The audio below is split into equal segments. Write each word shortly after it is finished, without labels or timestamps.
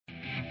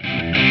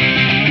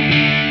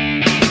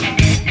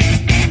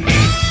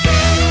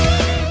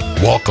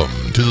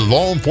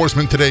Law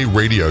Enforcement Today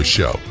radio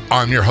show.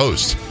 I'm your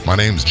host. My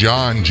name's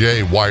John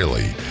J.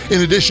 Wiley.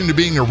 In addition to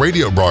being a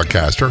radio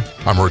broadcaster,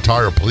 I'm a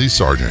retired police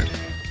sergeant.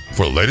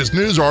 For the latest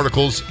news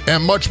articles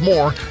and much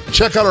more,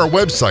 check out our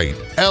website,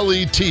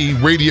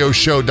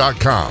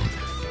 letradioshow.com.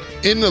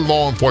 In the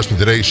Law Enforcement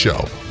Today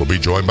show, we'll be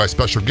joined by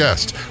special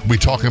guests. We'll be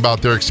talking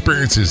about their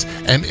experiences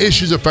and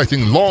issues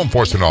affecting law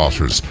enforcement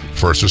officers,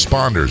 first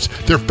responders,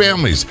 their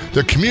families,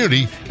 their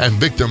community, and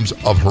victims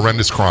of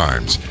horrendous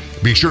crimes.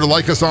 Be sure to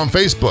like us on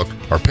Facebook.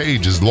 Our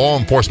page is Law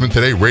Enforcement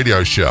Today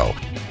Radio Show.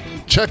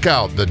 Check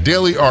out the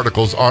daily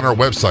articles on our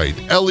website,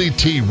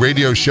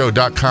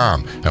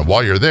 letradioshow.com. And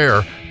while you're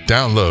there,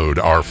 download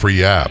our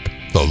free app.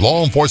 The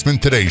Law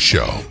Enforcement Today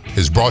show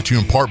is brought to you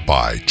in part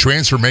by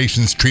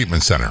Transformations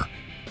Treatment Center.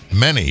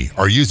 Many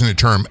are using the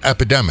term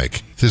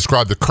epidemic to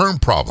describe the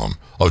current problem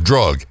of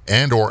drug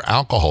and or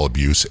alcohol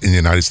abuse in the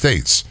United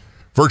States.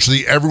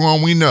 Virtually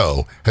everyone we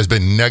know has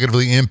been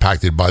negatively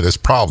impacted by this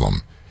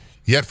problem.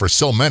 Yet for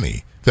so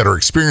many that are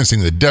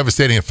experiencing the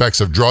devastating effects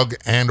of drug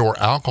and or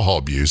alcohol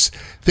abuse,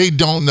 they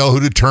don't know who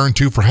to turn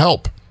to for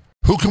help.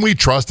 Who can we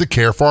trust to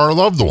care for our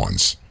loved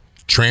ones?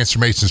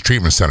 Transformations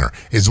Treatment Center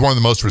is one of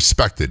the most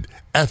respected,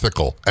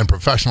 ethical, and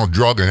professional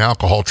drug and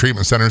alcohol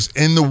treatment centers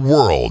in the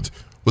world,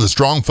 with a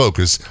strong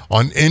focus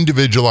on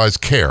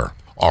individualized care,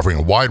 offering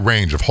a wide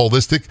range of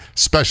holistic,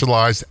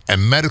 specialized,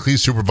 and medically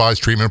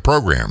supervised treatment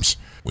programs.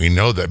 We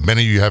know that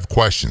many of you have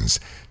questions.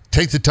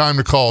 Take the time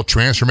to call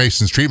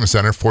Transformations Treatment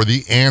Center for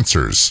the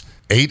answers.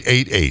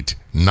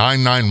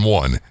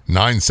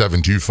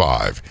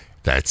 888-991-9725.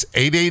 That's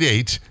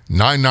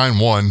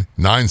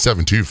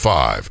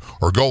 888-991-9725.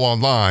 Or go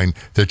online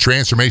to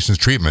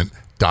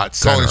transformationstreatment.com.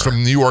 Calling from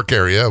the New York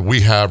area, we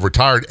have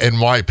retired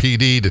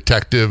NYPD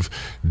Detective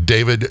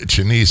David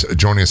Chenise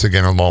joining us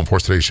again on Law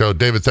Enforcement Today show.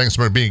 David, thanks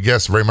for being a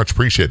guest. Very much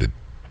appreciated.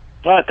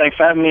 All right, thanks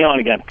for having me on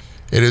again.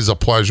 It is a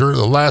pleasure.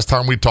 The last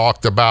time we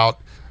talked about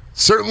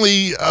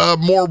certainly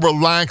more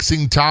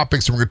relaxing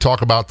topics than we're going to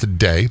talk about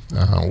today.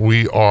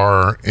 We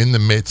are in the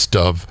midst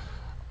of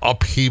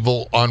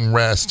upheaval,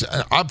 unrest.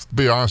 I'll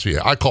be honest with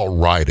you, I call it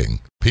rioting.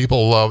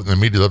 People love, the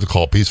media love to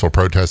call it peaceful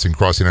protesting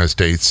across the United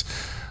States.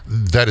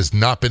 That has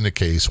not been the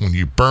case. When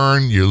you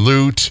burn, you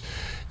loot,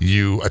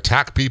 you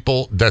attack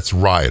people, that's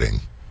rioting.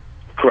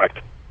 Correct.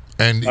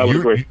 And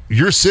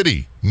your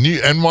city,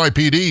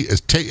 NYPD,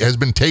 has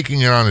been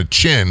taking it on the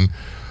chin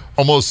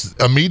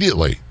almost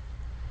immediately.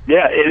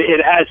 Yeah,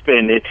 it has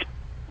been.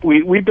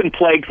 We've been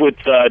plagued with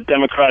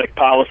democratic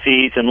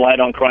policies and light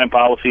on crime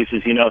policies,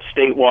 as you know,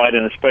 statewide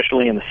and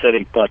especially in the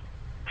city. But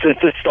since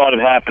this started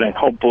happening,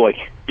 oh boy,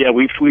 yeah,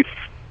 we've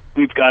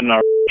gotten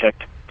our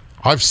kicked.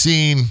 I've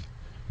seen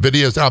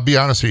videos. I'll be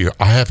honest with you,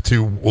 I have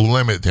to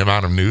limit the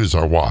amount of news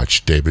I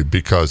watch, David,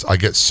 because I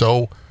get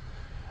so,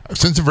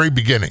 since the very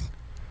beginning,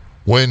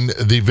 when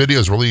the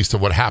videos released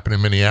of what happened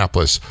in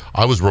Minneapolis,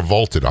 I was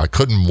revolted. I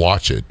couldn't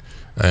watch it.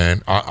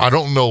 And I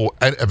don't know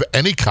of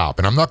any cop,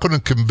 and I'm not going to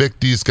convict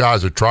these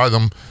guys or try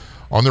them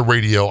on the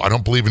radio. I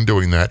don't believe in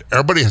doing that.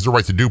 Everybody has the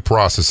right to due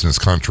process in this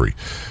country.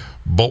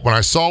 But when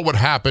I saw what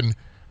happened,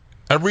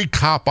 every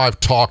cop I've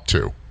talked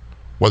to,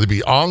 whether it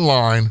be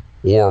online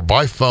or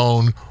by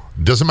phone,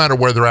 doesn't matter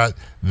where they're at,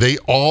 they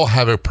all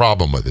have a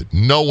problem with it.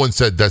 No one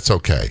said that's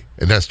okay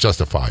and that's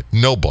justified.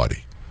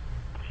 Nobody.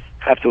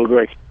 Have to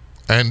agree.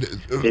 And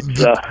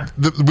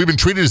we've been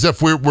treated as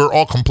if we're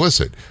all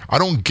complicit. I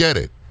don't get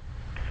it.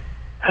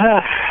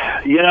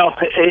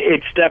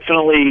 It's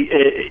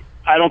definitely,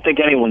 I don't think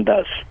anyone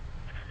does.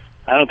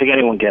 I don't think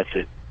anyone gets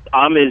it.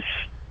 I'm as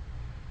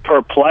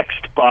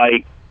perplexed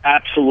by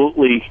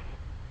absolutely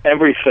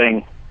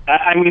everything.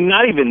 I mean,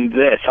 not even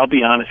this, I'll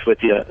be honest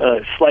with you,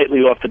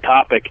 slightly off the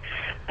topic.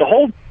 The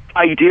whole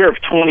idea of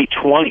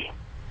 2020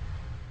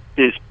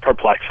 is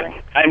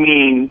perplexing. I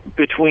mean,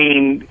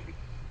 between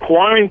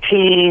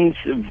quarantines,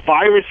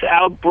 virus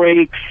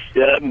outbreaks,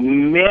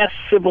 mass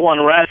civil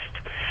unrest,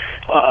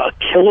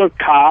 killer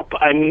cop.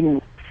 I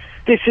mean,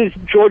 this is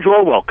George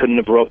Orwell couldn't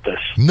have wrote this.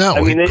 No,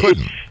 I mean, he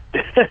couldn't.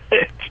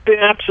 It's been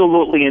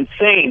absolutely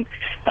insane.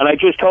 And I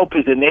just hope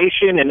as a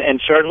nation,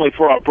 and certainly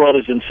for our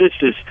brothers and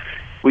sisters,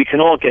 we can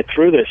all get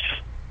through this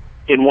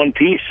in one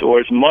piece, or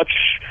as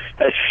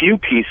few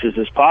pieces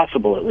as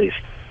possible, at least.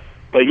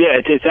 But yeah,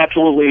 it's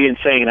absolutely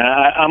insane.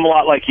 I'm a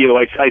lot like you.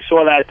 I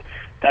saw that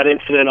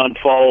incident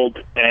unfold,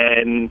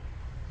 and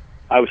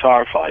I was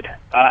horrified.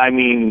 I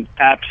mean,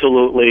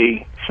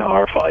 absolutely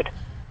horrified.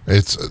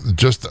 It's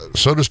just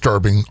so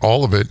disturbing,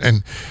 all of it.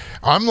 And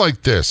I'm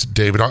like this,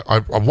 David. I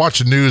watch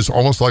the news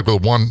almost like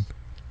with one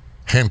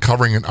hand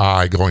covering an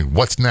eye, going,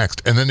 what's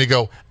next? And then they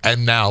go,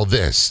 and now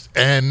this,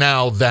 and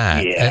now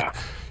that. Yeah.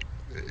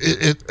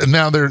 And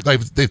now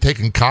they've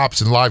taken cops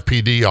and live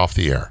PD off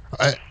the air.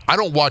 I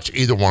don't watch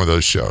either one of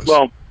those shows.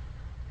 Well,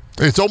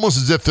 it's almost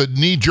as if the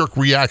knee-jerk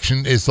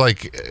reaction is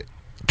like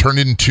turned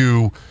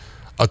into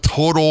a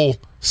total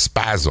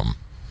spasm.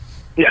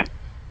 Yeah.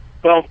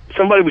 Well,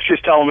 somebody was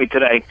just telling me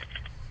today,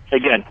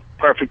 again,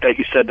 perfect that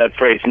you said that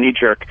phrase,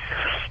 knee-jerk,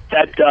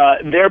 that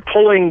they're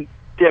pulling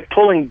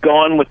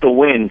Gone with the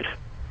Wind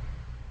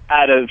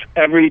out of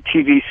every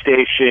TV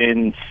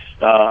station's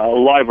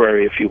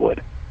library, if you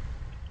would.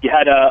 You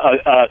had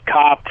a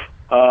cop.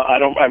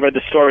 I read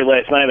the story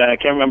last night, and I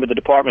can't remember the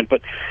department,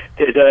 but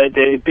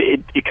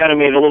it kind of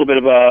made a little bit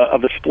of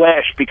a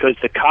splash because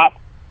the cop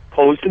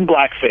posed in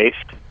blackface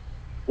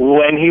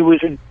when he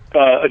was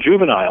a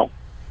juvenile.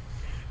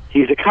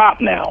 He's a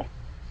cop now.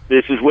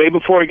 This is way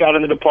before he got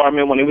in the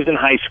department, when he was in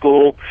high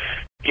school.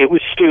 It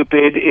was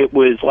stupid. It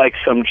was like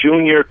some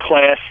junior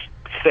class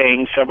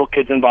thing, several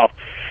kids involved.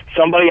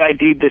 Somebody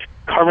ID'd this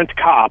current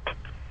cop,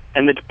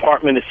 and the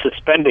department is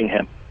suspending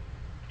him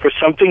for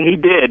something he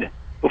did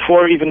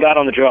before he even got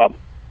on the job.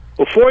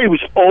 Before he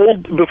was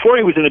old, before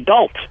he was an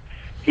adult.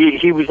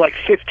 He was like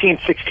 15,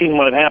 16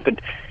 when it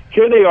happened.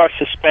 Here they are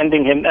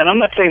suspending him, and I'm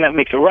not saying that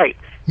makes it right.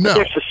 No.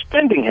 They're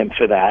suspending him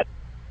for that.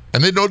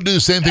 And they don't do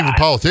the same thing for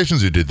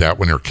politicians who did that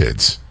when they're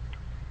kids.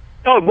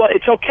 No, well,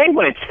 it's okay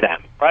when it's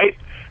them, right?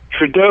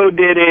 Trudeau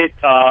did it.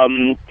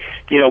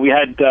 We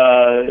had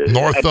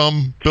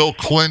Northam, Bill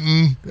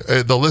Clinton.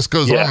 The list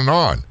goes on and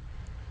on.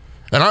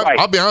 And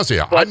I'll be honest with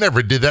you, I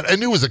never did that. I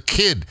knew as a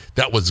kid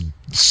that was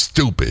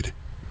stupid.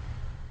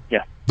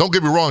 Yeah. Don't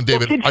get me wrong,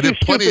 David. Well, I did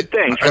plenty of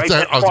things, right?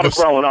 That's part of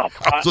growing up.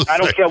 I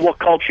don't care what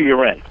culture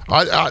you're in.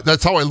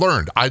 That's how I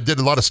learned. I did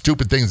a lot of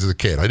stupid things as a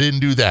kid. I didn't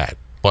do that.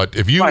 But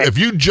if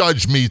you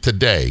judge me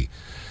today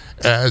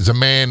as a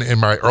man in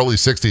my early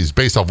 60s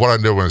based off what I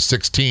did when I was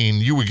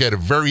 16, you would get a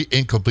very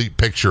incomplete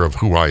picture of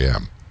who I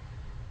am.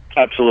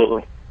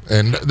 Absolutely.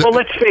 And well,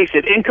 let's face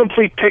it,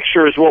 incomplete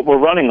picture is what we're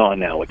running on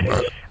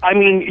nowadays. I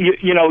mean,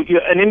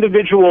 an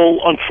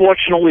individual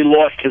unfortunately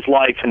lost his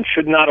life and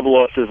should not have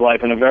lost his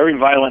life in a very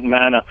violent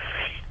manner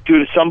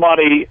due to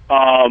somebody,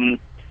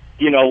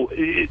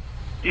 due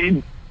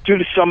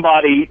to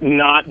somebody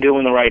not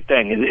doing the right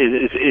thing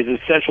is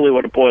essentially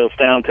what it boils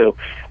down to.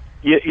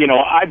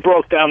 I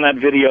broke down that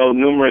video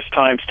numerous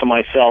times to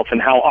myself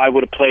and how I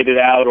would have played it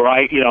out, or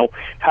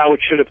how it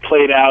should have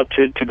played out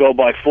to go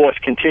by force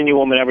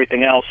continuum and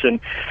everything else.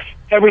 And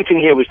everything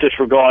here was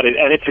disregarded.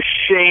 And it's a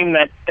shame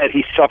that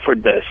he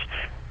suffered this.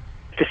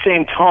 At the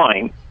same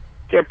time,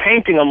 they're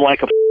painting him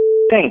like a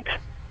saint.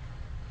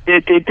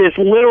 There's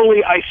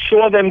literally, I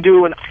saw them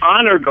do an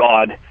honor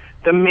guard.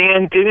 The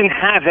man didn't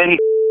have any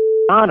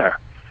honor.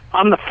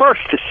 I'm the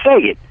first to say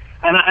it.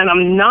 And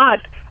I'm not...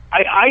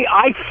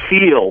 I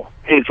feel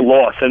his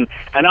loss, and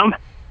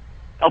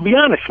I'll be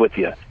honest with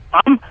you.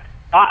 I'm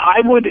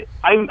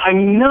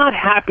not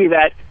happy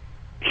that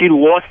he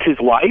lost his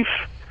life,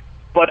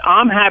 but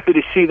I'm happy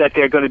to see that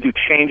they're going to do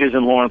changes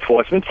in law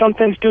enforcement. Some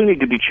things do need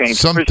to be changed.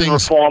 Some Prison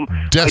things reform,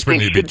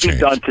 desperately should be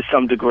done to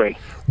some degree.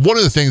 One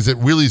of the things that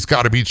really has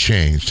got to be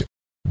changed,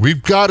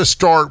 we've got to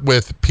start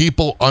with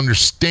people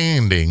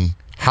understanding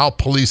how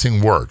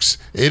policing works.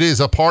 It is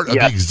a part of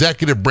the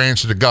executive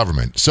branch of the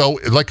government. So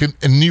like in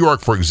New York,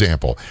 for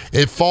example,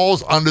 it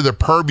falls under the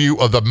purview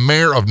of the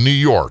mayor of New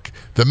York.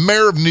 The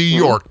mayor of New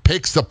York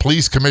picks the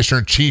police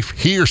commissioner chief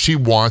he or she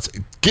wants,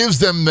 gives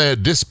them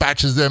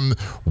dispatches them the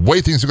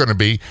way things are going to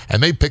be,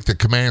 and they pick the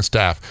command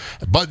staff.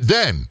 But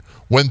then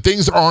when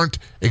things aren't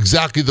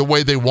exactly the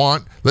way they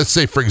want, let's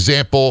say, for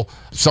example,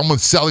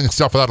 someone's selling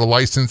stuff without a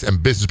license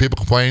and business people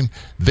complain,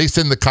 they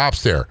send the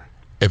cops there.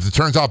 If it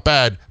turns out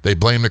bad, they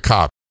blame the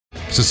cop.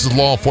 So this is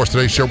Law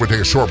Enforcement Today's show. We're going to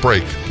take a short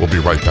break. We'll be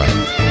right back.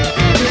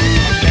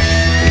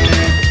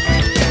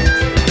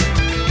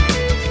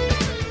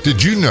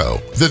 Did you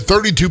know that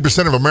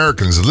 32% of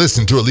Americans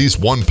listen to at least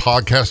one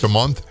podcast a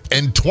month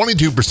and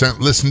 22%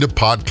 listen to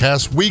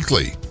podcasts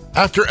weekly?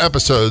 After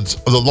episodes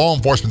of the Law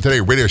Enforcement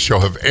Today radio show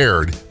have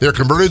aired, they're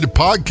converted to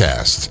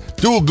podcasts.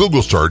 Do a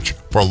Google search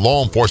for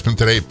Law Enforcement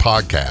Today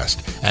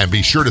podcast and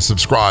be sure to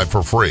subscribe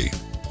for free.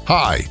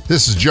 Hi,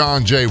 this is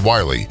John J.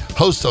 Wiley,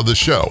 host of the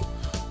show.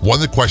 One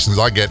of the questions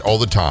I get all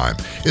the time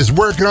is,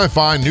 where can I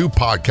find new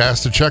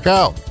podcasts to check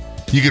out?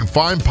 You can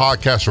find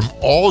podcasts from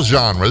all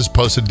genres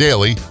posted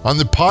daily on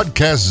the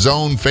Podcast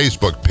Zone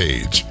Facebook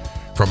page.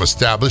 From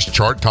established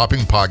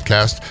chart-topping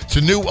podcasts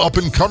to new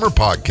up-and-comer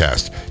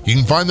podcasts, you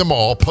can find them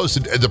all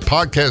posted at the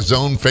Podcast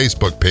Zone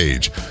Facebook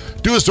page.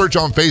 Do a search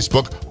on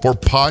Facebook for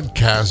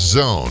Podcast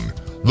Zone.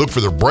 Look for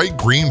the bright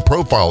green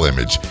profile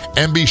image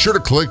and be sure to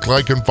click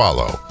like and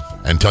follow.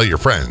 And tell your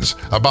friends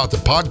about the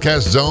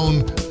Podcast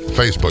Zone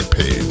Facebook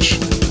page.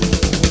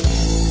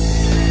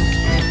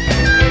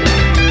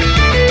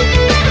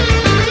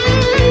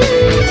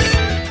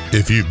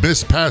 If you've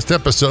missed past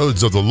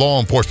episodes of the Law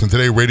Enforcement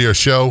Today radio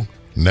show,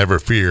 never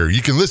fear.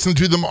 You can listen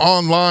to them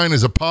online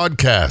as a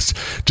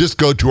podcast. Just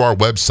go to our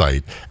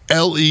website,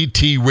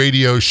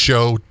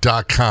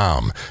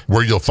 letradioshow.com,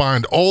 where you'll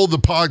find all the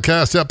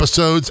podcast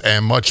episodes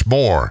and much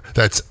more.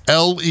 That's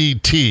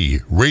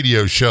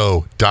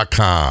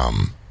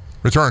letradioshow.com.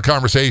 Return a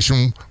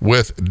conversation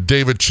with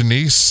David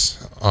Chenise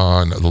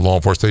on the Law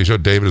Enforcement Show.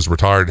 David is a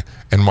retired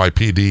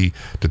NYPD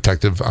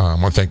detective. I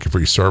want to thank you for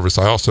your service.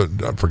 I also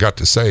forgot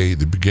to say at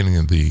the beginning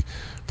of the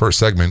first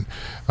segment,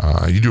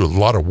 you do a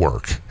lot of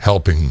work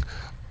helping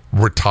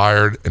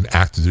retired and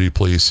active duty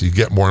police. You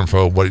get more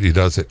info what he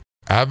does at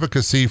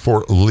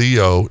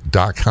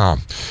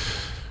advocacyforleo.com.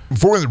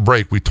 Before we went to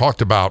break, we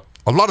talked about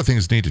a lot of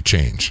things need to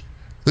change.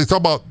 They talk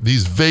about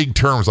these vague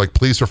terms like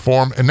police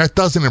reform, and that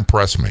doesn't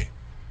impress me.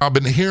 I've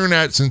been hearing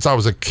that since I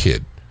was a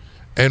kid.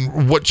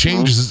 And what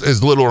changes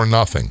is little or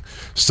nothing.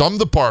 Some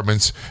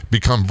departments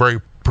become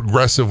very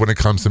progressive when it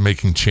comes to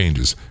making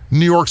changes.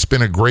 New York's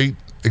been a great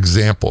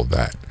example of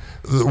that.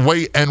 The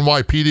way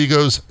NYPD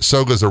goes,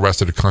 so goes the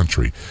rest of the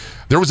country.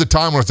 There was a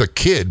time when I was a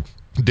kid,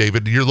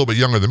 David, you're a little bit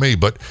younger than me,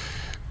 but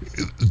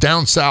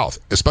down south,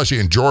 especially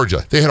in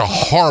Georgia, they had a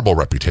horrible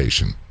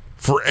reputation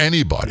for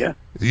anybody.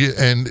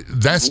 And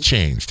that's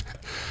changed.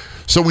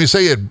 So when you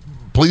say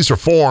police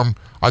reform,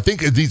 I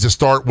think it needs to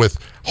start with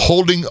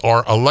holding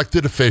our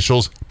elected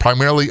officials,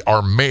 primarily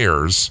our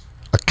mayors,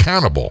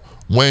 accountable.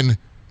 When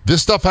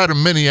this stuff happened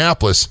in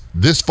Minneapolis,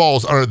 this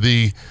falls under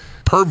the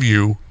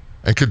purview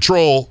and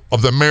control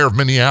of the mayor of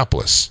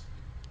Minneapolis.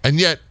 And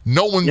yet,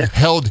 no one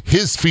held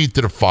his feet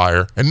to the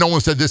fire, and no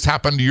one said this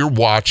happened to your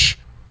watch.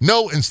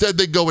 No, instead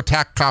they go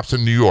attack cops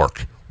in New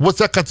York. What's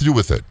that got to do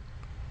with it?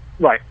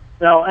 Right.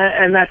 No,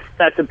 and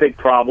that's a big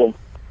problem.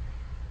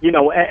 You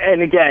know,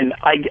 and again,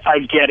 I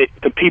get it.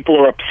 The people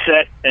are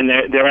upset and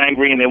they're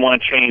angry and they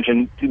want change,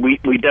 and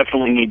we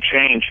definitely need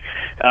change.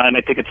 And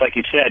I think it's like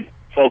you said,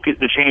 focus.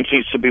 The change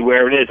needs to be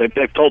where it is.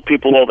 I've told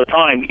people all the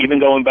time, even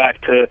going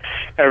back to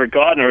Eric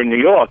Gardner in New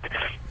York.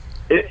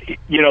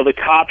 The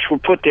cops were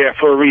put there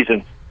for a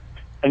reason,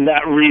 and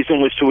that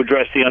reason was to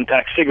address the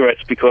untaxed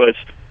cigarettes because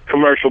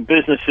commercial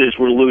businesses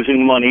were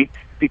losing money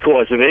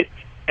because of it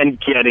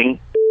and getting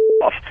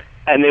off.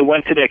 And they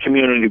went to their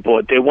community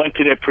board. They went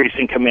to their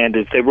precinct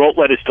commanders. They wrote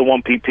letters to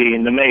 1PP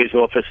in the mayor's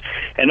office.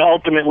 And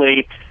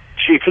ultimately,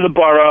 chief of the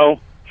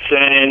borough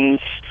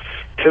sends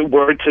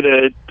word to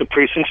the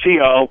precinct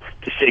CO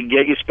to say,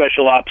 get your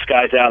special ops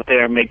guys out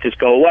there and make this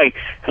go away.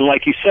 And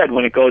like you said,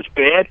 when it goes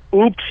bad,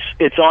 oops,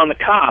 it's on the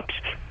cops.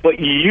 But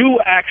you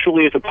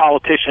actually, as a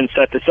politician,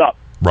 set this up.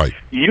 Right.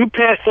 You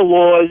pass the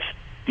laws.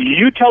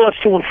 You tell us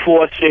to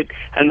enforce it.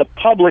 And the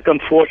public,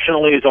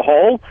 unfortunately, as a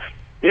whole,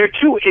 they're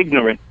too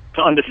ignorant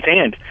to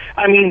understand.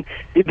 I mean,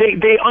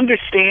 they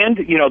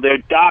understand, they're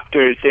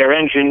doctors, they're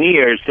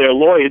engineers, they're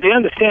lawyers, they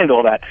understand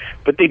all that,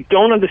 but they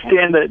don't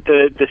understand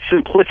the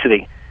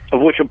simplicity of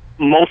which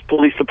most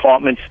police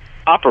departments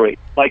operate.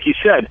 Like you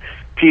said,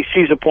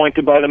 PC is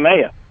appointed by the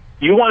mayor.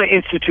 You want to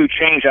institute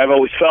change, I've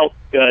always felt,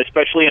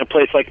 especially in a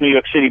place like New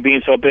York City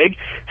being so big,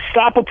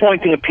 stop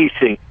appointing a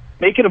PC.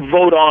 Make it a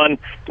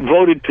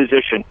voted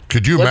position.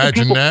 Could you imagine that? Let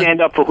the people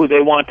stand up for who they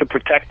want to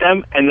protect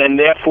them, and then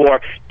therefore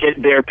get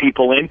their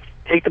people in.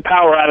 Take the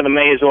power out of the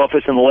mayor's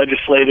office and the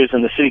legislators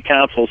and the city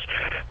council's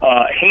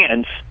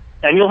hands,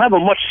 and you'll have a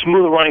much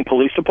smoother running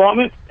police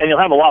department, and you'll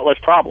have a lot less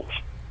problems.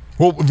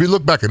 Well, if you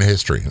look back in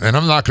history, and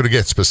I'm not going to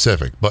get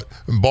specific, but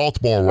in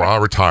Baltimore, where I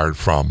retired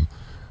from,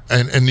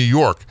 and in New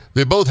York,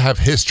 they both have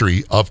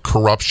history of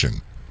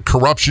corruption.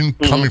 Corruption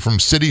coming from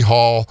City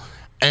Hall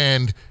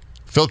and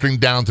filtering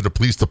down to the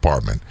police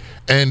department.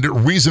 And the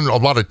reason a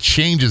lot of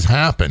changes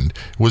happened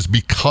was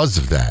because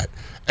of that.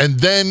 And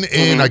then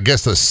in, I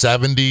guess, the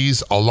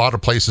 70s, a lot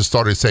of places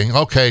started saying,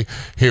 okay,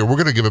 here, we're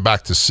going to give it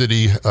back to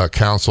city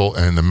council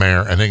and the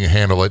mayor, and they can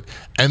handle it.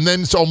 And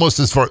then it's almost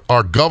as far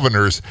our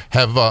governors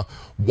have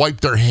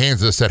wiped their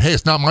hands and said, hey,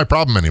 it's not my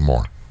problem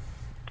anymore.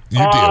 You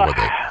deal with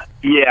it.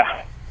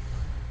 Yeah.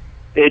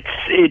 It's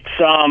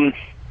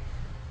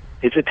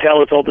a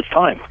tale as old as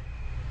time.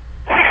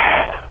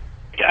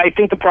 I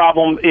think the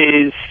problem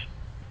is,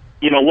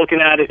 looking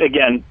at it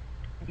again,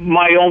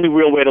 my only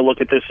real way to look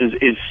at this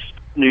is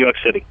New York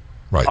City,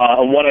 right?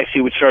 And what I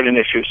see with certain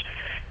issues,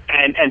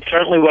 and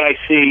certainly what I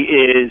see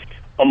is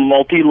a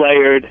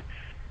multi-layered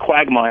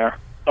quagmire.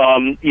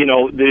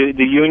 The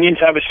unions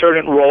have a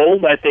certain role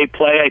that they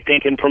play, I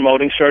think, in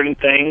promoting certain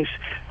things,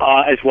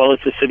 as well as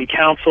the city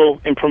council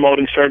in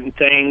promoting certain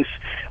things,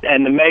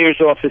 and the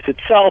mayor's office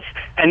itself,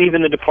 and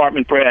even the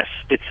department brass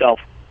itself.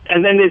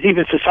 And then there's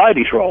even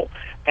society's role.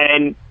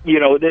 And,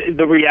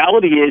 the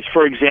reality is,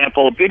 for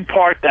example, a big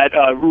part that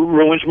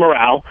ruins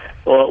morale,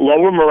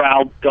 lower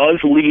morale, does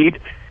lead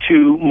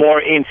to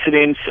more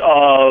incidents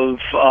of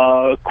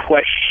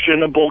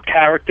questionable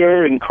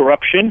character and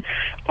corruption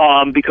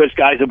because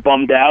guys are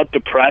bummed out,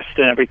 depressed,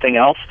 and everything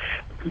else.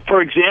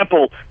 For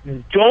example,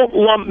 don't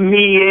lump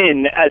me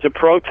in as a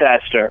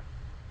protester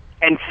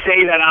and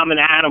say that I'm an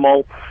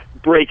animal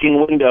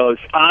breaking windows.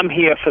 I'm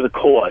here for the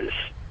cause.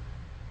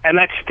 And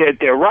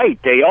they're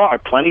right. They are.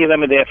 Plenty of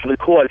them are there for the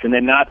cause, and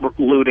they're not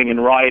looting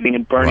and rioting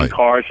and burning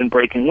cars and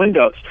breaking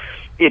windows.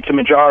 It's a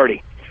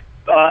majority.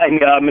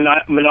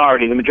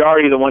 Minority. The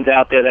majority are the ones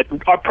out there that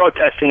are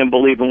protesting and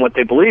believe in what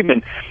they believe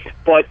in.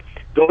 But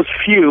those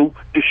few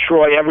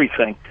destroy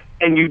everything.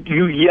 And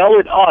you yell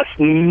at us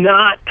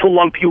not to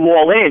lump you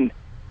all in,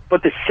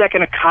 but the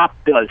second a cop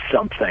does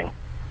something,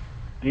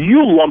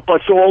 you lump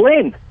us all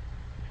in.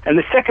 And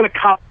the second a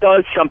cop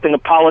does something, a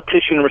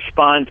politician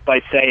responds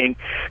by saying,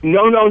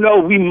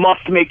 no, we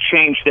must make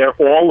change. They're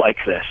all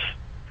like this.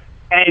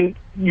 And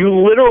you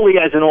literally,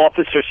 as an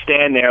officer,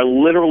 stand there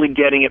literally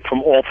getting it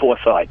from all four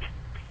sides.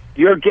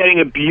 You're getting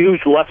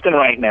abused left and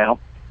right now,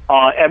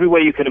 every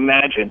way you can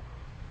imagine.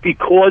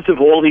 because of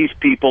all these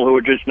people who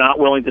are just not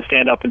willing to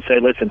stand up and say,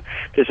 listen,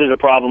 this is a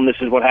problem, this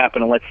is what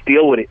happened, and let's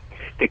deal with it.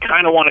 They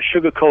kind of want to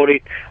sugarcoat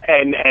it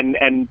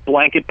and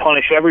blanket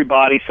punish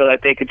everybody so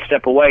that they could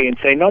step away and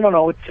say,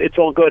 no, it's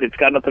all good. It's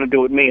got nothing to do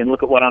with me, and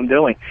look at what I'm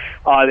doing.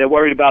 They're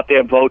worried about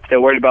their votes.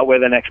 They're worried about where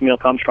their next meal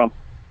comes from.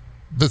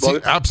 That's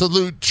the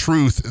absolute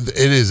truth.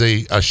 It is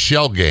a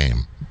shell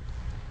game.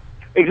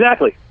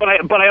 Exactly.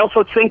 But I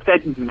also think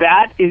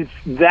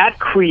that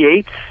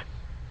creates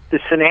the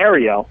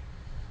scenario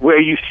where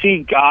you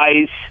see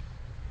guys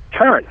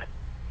turn.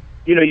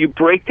 You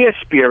break their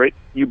spirit,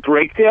 you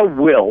break their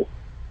will,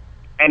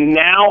 and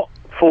now,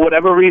 for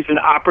whatever reason,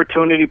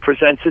 opportunity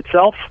presents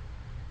itself,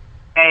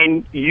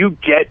 and you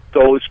get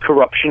those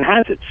corruption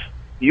hazards.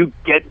 You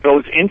get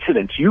those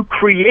incidents. You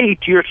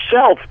create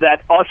yourself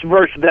that us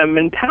versus them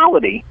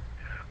mentality,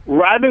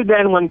 rather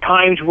than when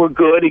times were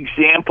good.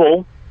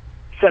 Example,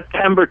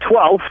 September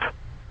 12th,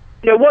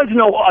 there was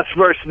no us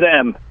versus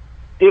them.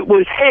 It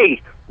was,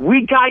 hey,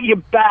 we got you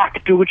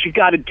back. Do what you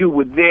got to do.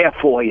 We're there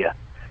for you.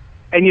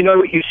 And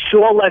you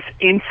saw less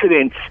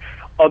incidents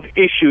of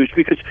issues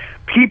because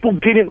people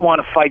didn't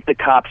want to fight the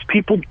cops.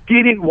 People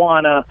didn't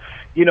want to,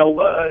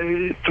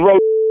 throw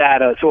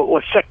at us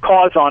or set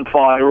cars on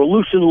fire or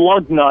loosen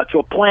lug nuts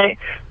or put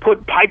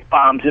pipe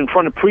bombs in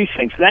front of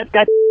precincts.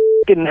 That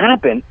didn't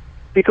happen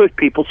because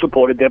people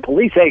supported their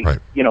police. Hey, right.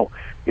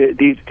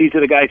 These are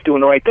the guys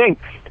doing the right thing.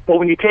 But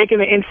when you take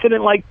an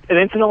incident like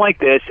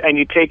this and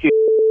you take your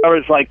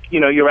like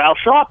your Al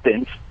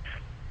Sharptons,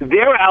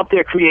 they're out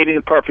there creating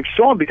a perfect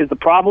storm, because the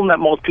problem that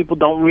most people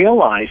don't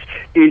realize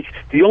is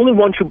the only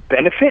ones who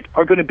benefit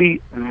are going to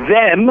be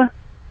them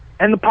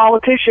and the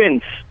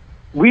politicians.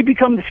 We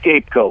become the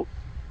scapegoat.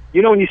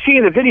 When you see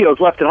in the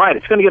videos left and right,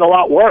 it's going to get a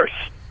lot worse.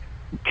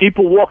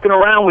 People walking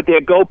around with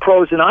their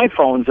GoPros and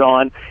iPhones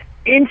on,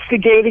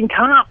 instigating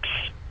cops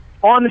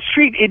on the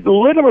street, it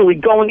literally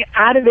going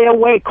out of their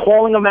way,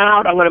 calling them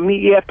out. I'm going to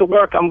meet you after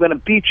work. I'm going to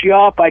beat you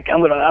up.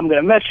 I'm going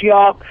to mess you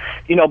up.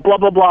 Blah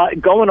blah blah.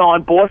 Going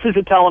on. Bosses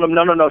are telling them,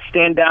 no,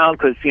 stand down,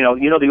 because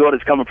the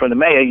order's coming from the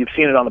mayor. You've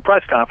seen it on the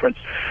press conference.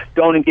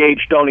 Don't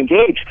engage.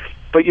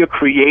 But you're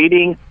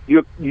creating.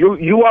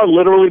 You are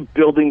literally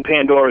building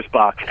Pandora's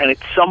box, and at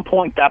some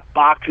point that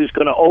box is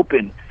going to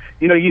open.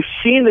 You've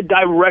seen the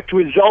direct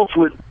results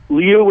with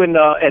Liu and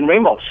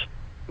Ramos,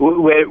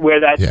 where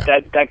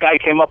that guy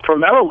came up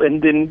from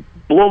Maryland and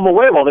blew him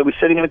away while they were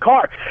sitting in the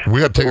car. We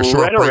got to take a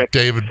short break,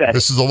 David.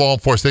 This is the Law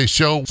Enforcement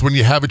Show. When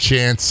you have a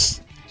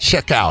chance,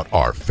 check out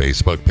our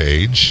Facebook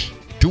page.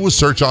 Do a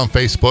search on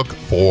Facebook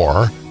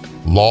for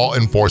Law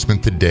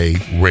Enforcement Today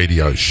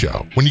Radio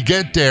Show. When you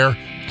get there,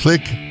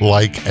 click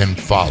like and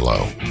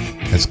follow.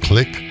 That's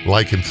click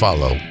like and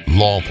follow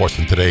Law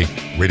Enforcement Today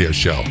Radio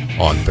Show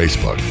on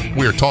Facebook.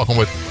 We are talking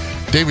with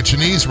David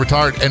Chenise,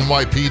 retired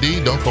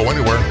NYPD. Don't go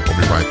anywhere. We'll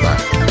be right back.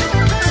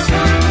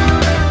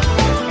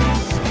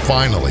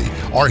 Finally,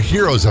 our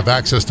heroes have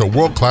access to a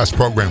world-class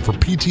program for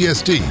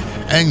PTSD,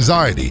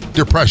 anxiety,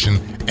 depression,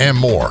 and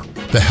more.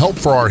 The Help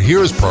for Our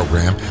Heroes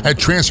program at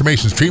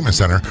Transformations Treatment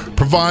Center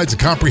provides a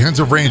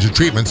comprehensive range of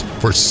treatments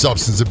for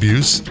substance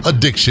abuse,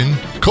 addiction,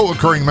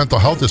 co-occurring mental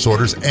health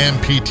disorders, and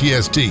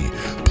PTSD.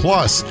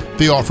 Plus,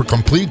 they offer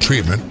complete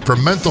treatment for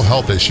mental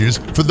health issues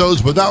for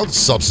those without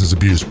substance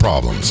abuse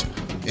problems.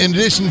 In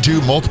addition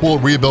to multiple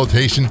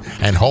rehabilitation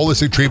and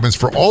holistic treatments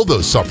for all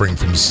those suffering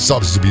from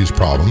substance abuse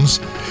problems,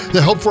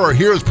 the Help for Our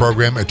Heroes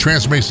program at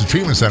Transformations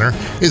Treatment Center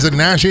is a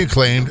nationally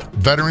acclaimed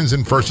veterans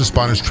and first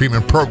responders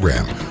treatment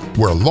program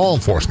where law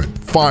enforcement,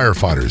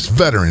 firefighters,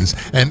 veterans,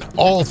 and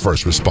all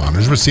first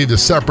responders receive the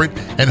separate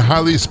and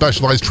highly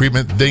specialized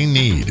treatment they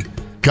need.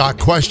 Got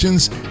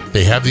questions?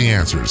 They have the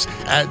answers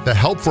at the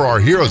Help for Our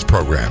Heroes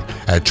program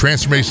at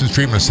Transformations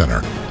Treatment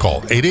Center.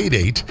 Call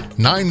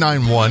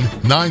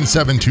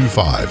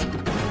 888-991-9725.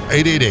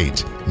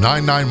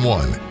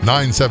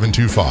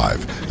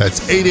 888-991-9725. That's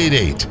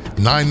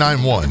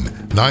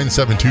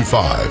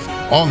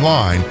 888-991-9725.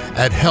 Online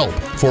at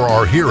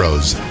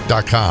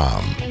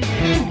helpforourheroes.com.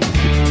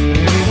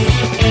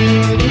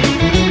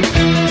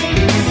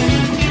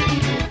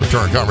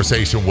 Return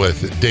conversation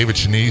with David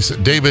Chenise.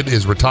 David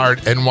is retired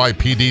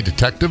NYPD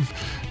detective.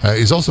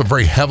 He's also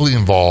very heavily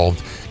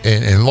involved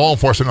in law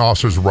enforcement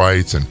officers'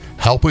 rights and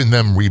helping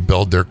them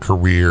rebuild their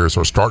careers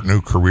or start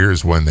new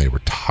careers when they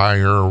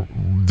retire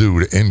due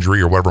to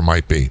injury or whatever it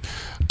might be.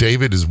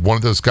 David is one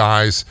of those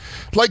guys,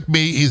 like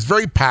me, he's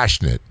very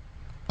passionate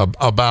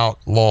about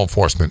law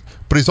enforcement,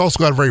 but he's also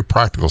got a very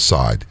practical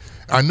side.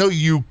 I know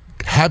you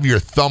have your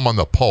thumb on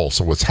the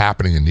pulse of what's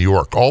happening in New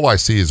York. All I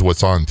see is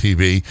what's on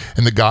TV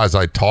and the guys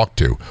I talk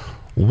to.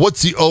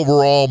 What's the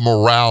overall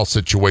morale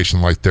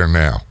situation like there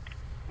now?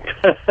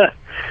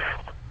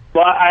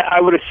 Well,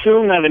 I would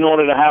assume that in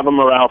order to have a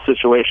morale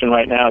situation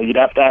right now, you'd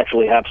have to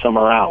actually have some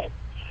morale.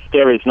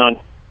 There is none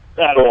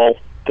at all.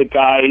 The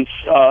guys,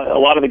 a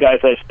lot of the guys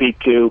I speak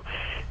to,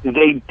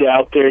 they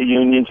doubt their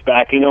unions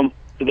backing them.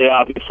 They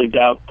obviously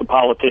doubt the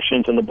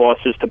politicians and the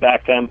bosses to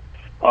back them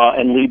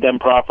and lead them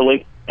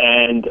properly.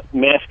 And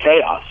mass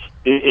chaos.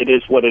 It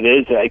is what it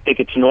is. I think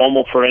it's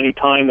normal for any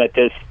time that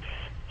there's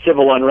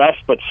civil unrest,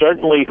 but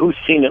certainly who's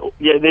seen it?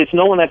 Yeah, there's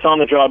no one that's on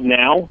the job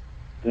now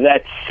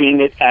that's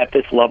seen it at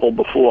this level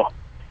before.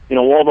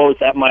 All those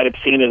that might have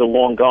seen it are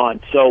long gone.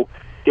 So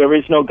there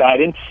is no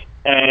guidance,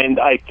 and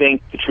I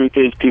think the truth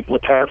is people are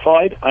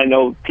terrified. I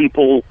know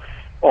people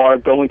are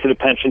going to the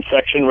pension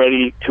section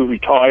ready to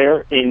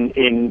retire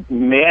in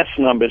mass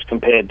numbers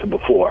compared to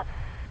before.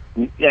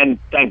 And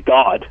thank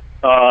God,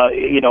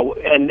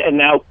 and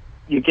now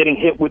you're getting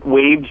hit with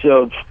waves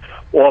of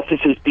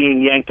officers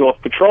being yanked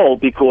off patrol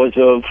because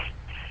of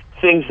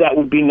things that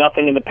would be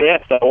nothing in the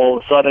past that all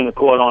of a sudden are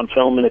caught on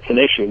film and it's an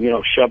issue.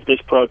 Shove this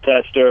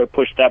protester,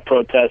 push that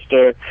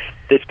protester,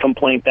 this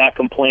complaint, that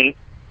complaint.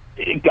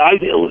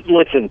 Guys,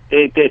 listen,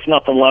 there's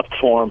nothing left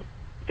for them.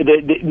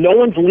 No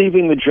one's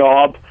leaving the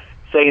job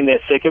saying they're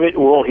sick of it.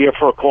 We're all here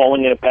for a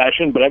calling and a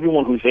passion, but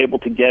everyone who's able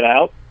to get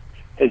out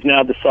has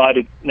now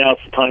decided now's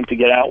the time to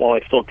get out while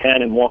I still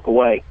can and walk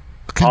away.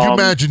 Could you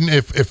imagine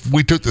if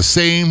we took the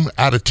same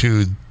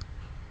attitude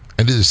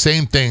and did the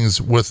same things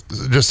with,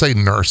 just say,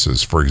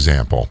 nurses, for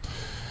example,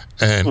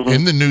 and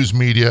in the news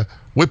media,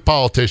 with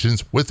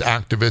politicians, with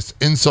activists,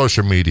 in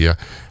social media,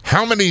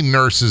 how many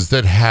nurses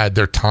that had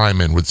their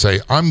time in would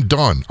say, I'm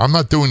done, I'm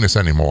not doing this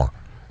anymore?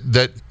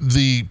 That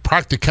the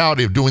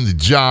practicality of doing the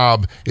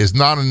job is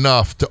not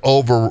enough to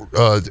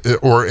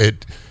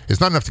it's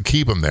not enough to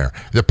keep them there.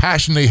 The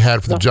passion they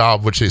had for the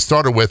job, which they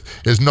started with,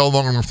 is no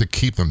longer enough to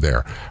keep them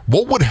there.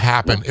 What would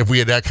happen if we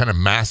had that kind of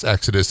mass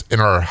exodus in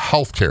our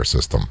healthcare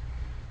system?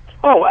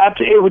 Oh,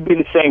 absolutely. It would be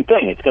the same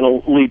thing. It's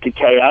going to lead to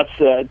chaos,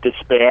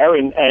 despair,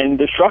 and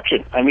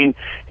destruction. I mean,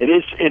 it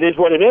is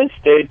what it is.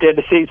 They're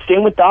the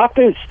same with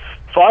doctors,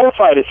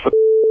 firefighters.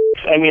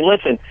 I mean,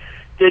 listen,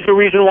 there's a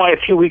reason why a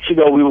few weeks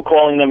ago we were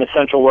calling them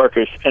essential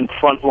workers and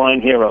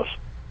frontline heroes.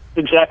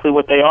 Exactly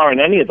what they are in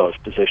any of those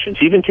positions,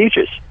 even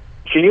teachers.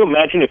 Can you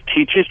imagine if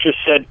teachers just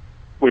said,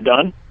 we're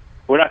done?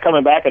 We're not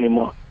coming back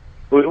anymore.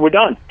 We're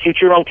done. Teach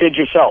your own kids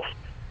yourself.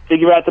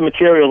 Figure out the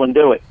material and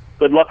do it.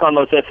 Good luck on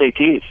those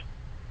SATs.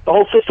 The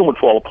whole system would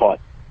fall apart.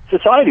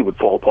 Society would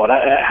fall apart.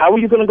 How are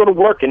you going to go to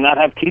work and not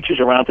have teachers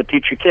around to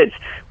teach your kids?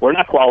 We're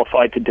not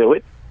qualified to do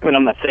it. I mean,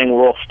 I'm not saying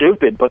we're all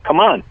stupid, but come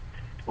on.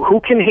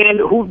 Who can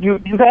handle? You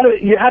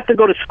have to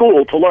go to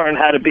school to learn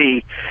how to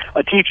be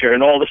a teacher,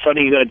 and all of a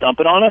sudden you're going to dump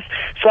it on us.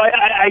 So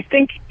I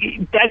think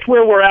that's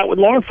where we're at with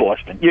law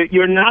enforcement.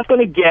 You're not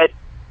going to get.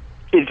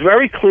 It's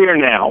very clear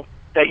now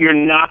that you're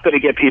not going to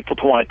get people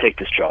to want to take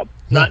this job.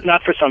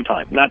 Not for some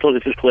time. Not until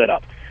this is cleared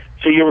up.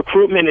 So your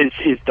recruitment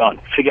is done.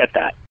 Forget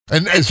that.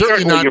 And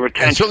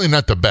certainly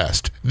not the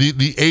best.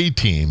 The A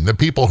team, the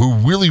people who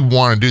really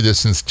want to do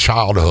this since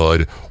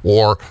childhood,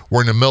 or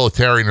were in the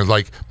military and are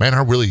like, man,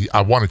 I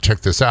want to check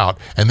this out,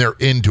 and they're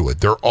into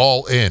it. They're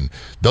all in.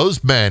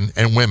 Those men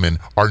and women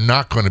are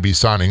not going to be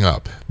signing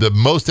up. The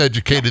most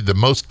educated, the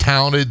most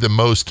talented, the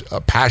most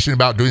passionate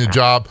about doing the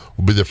job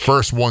will be the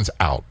first ones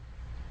out.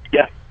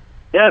 Yeah.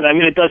 I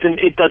mean, it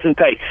doesn't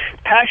pay.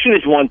 Passion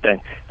is one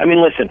thing. I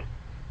mean, listen,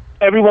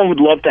 everyone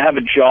would love to have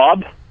a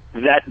job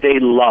that they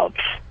love.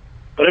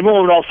 But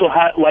everyone would also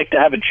like to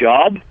have a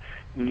job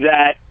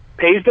that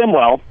pays them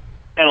well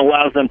and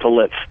allows them to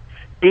live.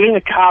 Being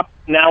a cop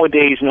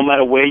nowadays, no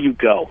matter where you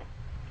go,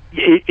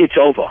 it's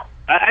over.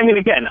 I mean,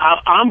 again,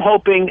 I'm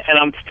hoping and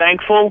I'm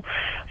thankful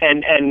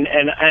and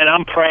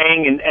I'm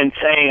praying and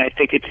saying I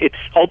think it's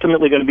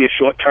ultimately going to be a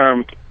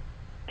short-term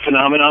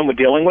phenomenon we're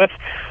dealing with.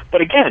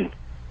 But again,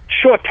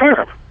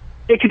 short-term,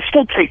 it could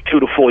still take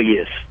 2 to 4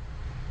 years.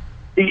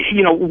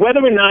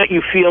 Whether or not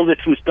you feel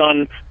this was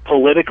done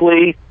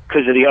politically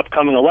because of the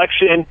upcoming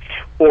election,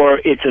 or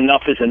it's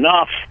enough is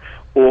enough,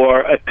 or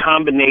a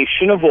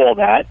combination of all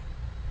that,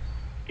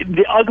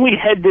 the ugly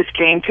head this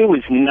came to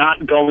is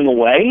not going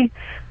away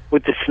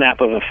with the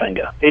snap of a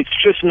finger. It's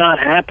just not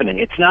happening.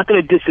 It's not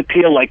going to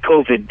disappear like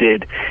COVID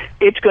did.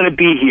 It's going to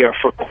be here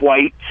for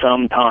quite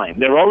some time.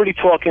 They're already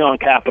talking on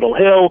Capitol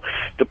Hill.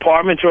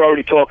 Departments are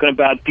already talking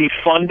about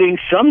defunding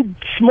some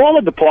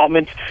smaller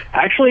departments.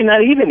 Actually,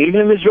 not even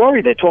in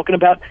Missouri. They're talking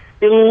about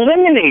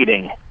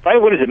eliminating,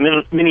 right? What is it,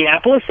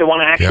 Minneapolis? They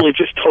want to actually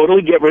just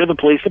totally get rid of the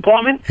police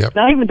department? Yep.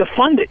 Not even to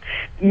fund it.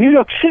 New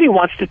York City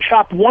wants to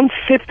chop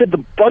 1/5 of the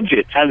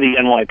budget out of the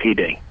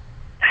NYPD.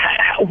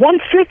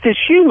 1/5 is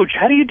huge.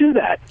 How do you do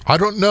that? I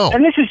don't know.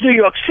 And this is New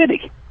York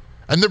City.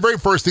 And the very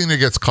first thing that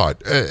gets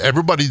cut,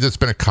 everybody that's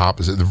been a cop,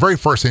 the very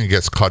first thing that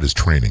gets cut is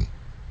training.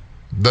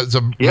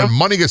 When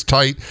money gets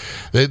tight,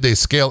 they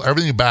scale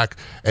everything back,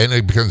 and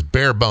it becomes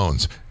bare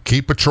bones.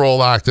 Keep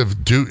patrol active,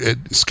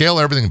 scale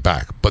everything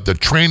back, but the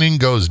training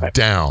goes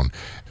down.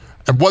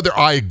 And whether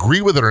I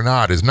agree with it or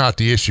not is not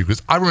the issue,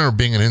 because I remember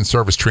being in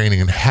in-service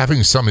training and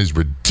having some of these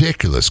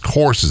ridiculous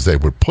courses they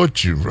would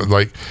put you,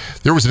 like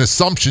there was an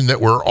assumption that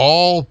we're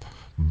all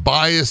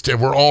biased and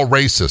we're all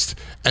racist,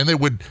 and they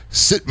would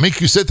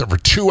make you sit there for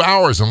 2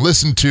 hours and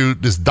listen to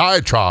this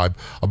diatribe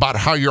about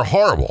how you're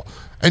horrible,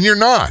 and you're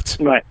not.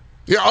 Right.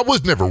 Yeah, I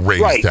was never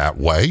raised that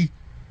way.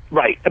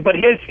 Right, but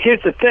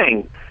here's the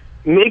thing.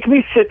 Make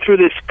me sit through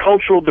this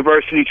cultural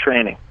diversity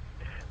training.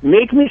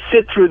 Make me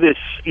sit through this,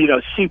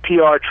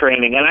 CPR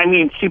training, and I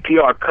mean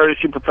CPR,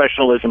 courtesy,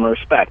 professionalism, and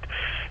respect.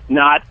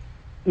 not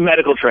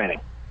medical training.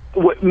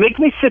 Make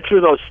me sit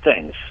through those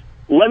things.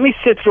 Let me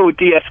sit through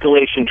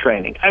de-escalation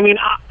training. I mean,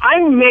 I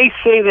may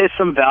say there's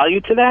some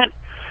value to that,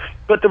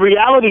 but the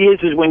reality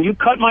is when you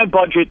cut my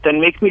budget,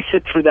 then make me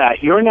sit through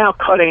that. You're now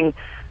cutting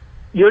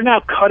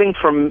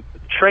from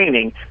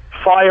training,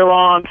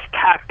 firearms,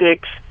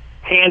 tactics,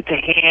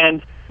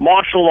 hand-to-hand,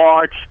 martial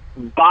arts,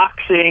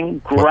 boxing,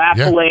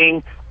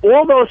 grappling,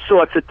 all those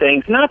sorts of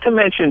things, not to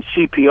mention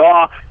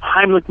CPR,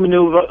 Heimlich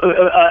maneuver,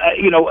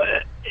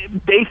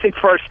 basic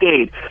first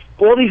aid,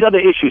 all these other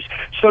issues.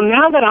 So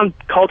now that I'm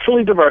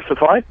culturally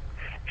diversified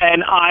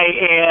and I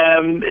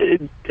am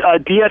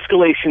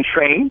de-escalation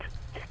trained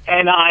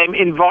and I'm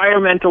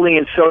environmentally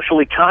and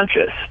socially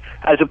conscious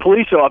as a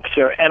police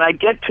officer, and I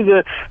get to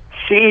the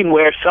scene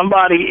where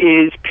somebody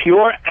is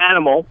pure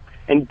animal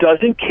and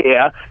doesn't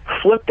care,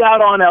 flipped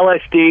out on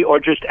LSD or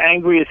just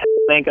angry as hell,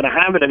 ain't going to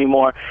have it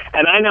anymore,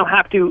 and I now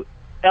have to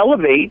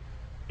elevate.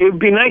 It would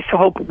be nice to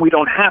hope we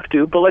don't have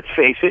to, but let's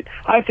face it,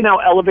 I have to now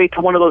elevate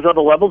to one of those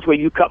other levels where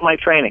you cut my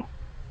training.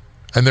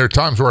 And there are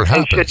times where it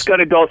happens. And shit's going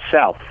to go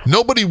south.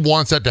 Nobody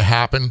wants that to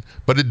happen,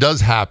 but it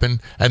does happen.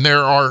 And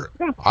there are,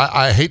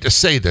 I hate to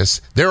say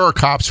this, there are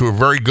cops who are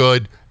very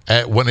good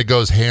at when it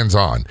goes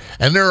hands-on.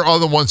 And there are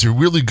other ones who are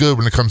really good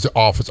when it comes to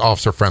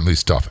officer-friendly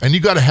stuff. And you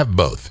got to have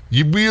both.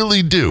 You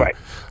really do. Right.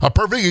 A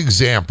perfect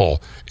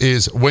example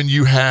is when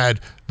you had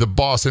the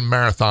Boston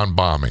Marathon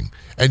bombing,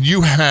 and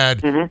you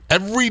had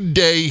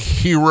everyday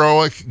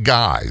heroic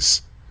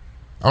guys.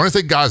 I want to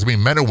say guys, I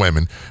mean men and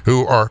women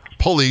who are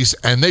police,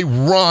 and they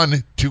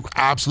run to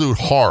absolute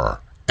horror.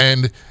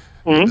 And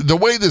the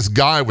way this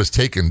guy was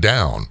taken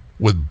down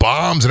with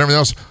bombs and everything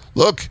else,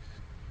 look,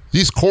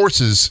 these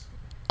courses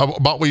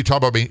about what you talk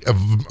about being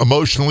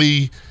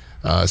emotionally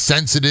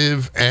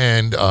sensitive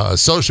and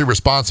socially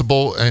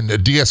responsible and a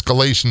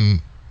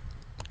de-escalation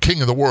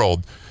king of the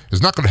world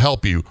is not going to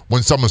help you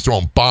when someone's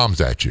throwing bombs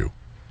at you.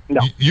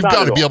 No, you've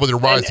got to be able to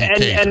rise to the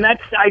occasion. And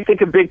that's, I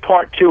think, a big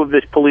part, too, of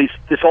this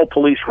whole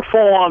police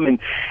reform and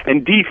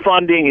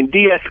defunding and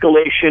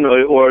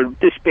de-escalation or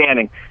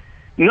disbanding.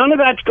 None of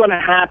that's going to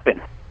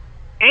happen.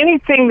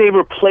 Anything they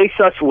replace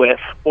us with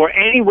or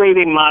any way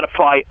they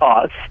modify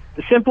us,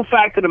 the simple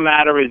fact of the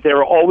matter is there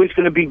are always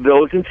going to be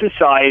those in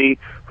society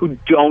who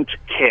don't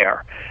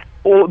care,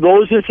 or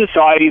those in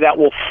society that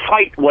will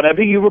fight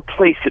whatever you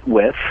replace it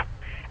with,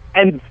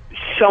 and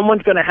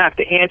someone's going to have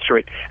to answer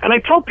it. And I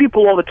tell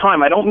people all the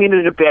time, I don't mean it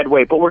in a bad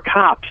way, but we're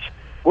cops.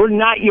 We're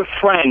not your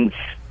friends.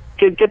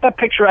 Get that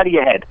picture out of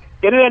your head.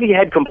 Get it out of your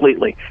head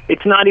completely.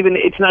 It's not even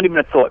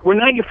a thought. We're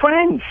not your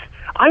friends.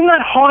 I'm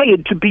not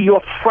hired to be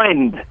your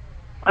friend.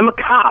 I'm a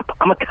cop.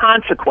 I'm a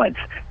consequence.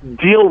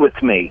 Deal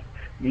with me.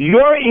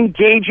 You're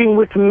engaging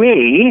with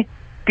me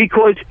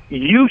because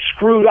you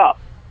screwed up.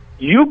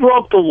 You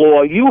broke the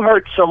law. You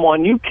hurt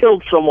someone. You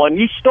killed someone.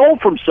 You stole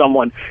from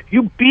someone.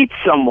 You beat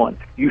someone.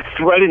 You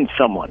threatened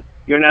someone.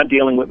 You're now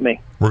dealing with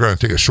me. We're going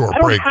to take a short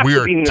break. We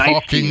are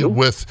talking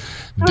with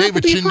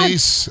David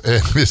Chinese.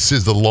 This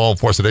is the Law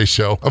Enforcement Today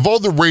show. Of all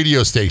the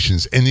radio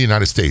stations in the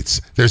United States,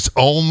 there's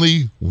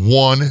only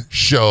one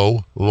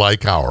show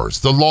like ours,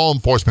 the Law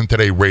Enforcement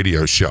Today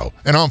radio show.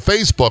 And on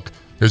Facebook,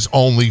 there's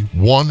only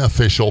one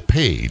official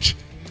page.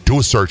 Do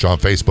a search on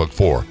Facebook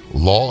for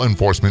Law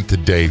Enforcement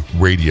Today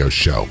radio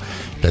show.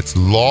 That's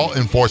Law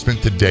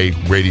Enforcement Today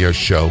radio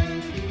show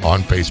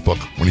on Facebook.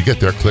 When you get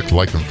there, click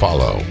like and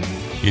follow.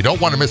 You don't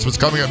want to miss what's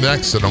coming up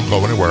next, so don't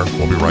go anywhere.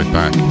 We'll be right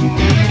back.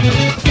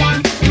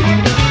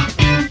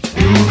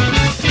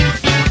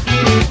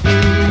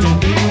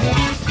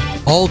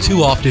 All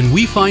too often,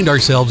 we find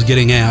ourselves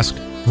getting asked,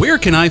 where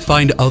can I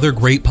find other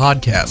great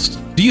podcasts?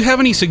 Do you have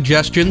any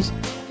suggestions?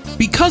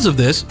 Because of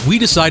this, we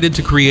decided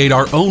to create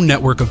our own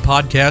network of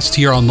podcasts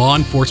here on Law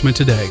Enforcement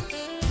Today.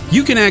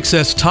 You can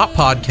access top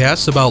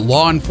podcasts about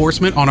law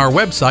enforcement on our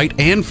website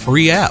and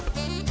free app.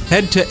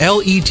 Head to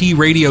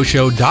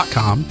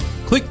letradioshow.com,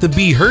 click the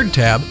Be Heard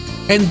tab,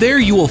 and there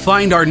you will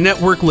find our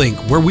network link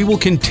where we will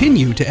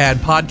continue to add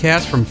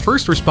podcasts from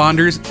first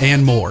responders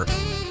and more.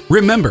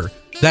 Remember,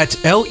 that's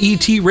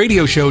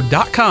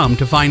letradioshow.com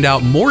to find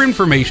out more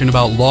information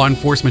about Law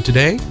Enforcement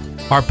Today,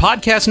 our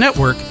podcast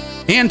network,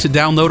 and to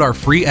download our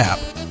free app,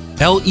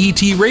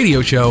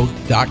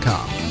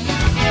 letradioshow.com.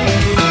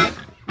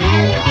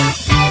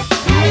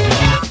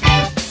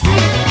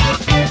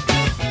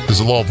 This is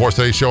the Law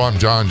Enforcement Today show. I'm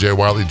John J.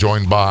 Wiley,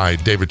 joined by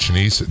David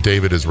Chinese.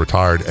 David is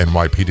retired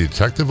NYPD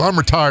detective. I'm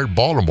retired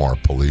Baltimore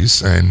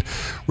police, and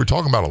we're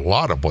talking about a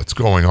lot of what's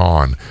going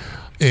on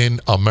in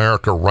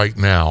America right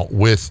now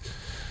with,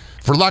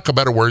 for lack of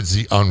better words,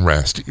 the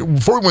unrest.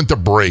 Before we went to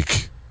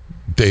break,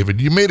 David,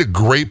 you made a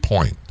great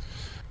point.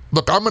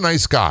 Look, I'm a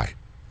nice guy.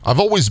 I've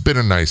always been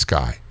a nice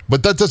guy.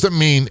 But that doesn't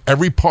mean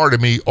every part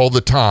of me all the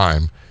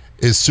time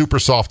is super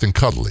soft and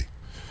cuddly.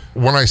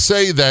 When I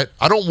say that,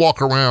 I don't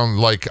walk around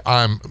like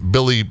I'm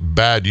Billy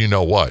Bad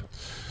you-know-what.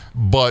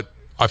 But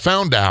I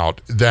found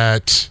out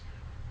that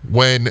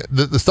when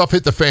the stuff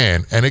hit the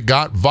fan and it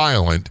got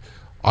violent,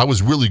 I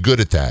was really good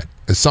at that.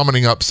 is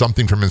summoning up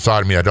something from inside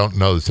of me. I don't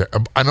know.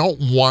 I don't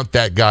want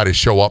that guy to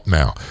show up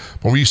now.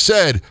 But when you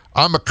said,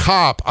 I'm a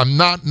cop, I'm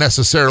not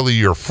necessarily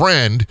your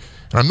friend,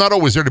 and I'm not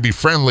always there to be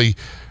friendly,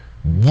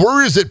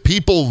 where is it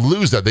people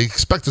lose that? They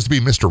expect us to be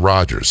Mr.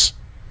 Rogers.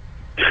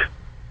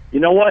 You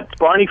know what? It's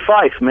Barney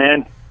Fife,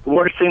 man. The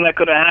worst thing that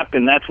could have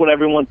happened. That's what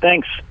everyone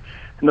thinks.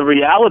 And the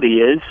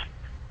reality is,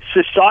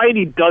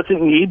 society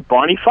doesn't need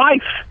Barney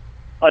Fife.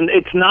 And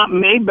it's not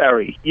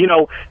Mayberry. You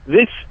know,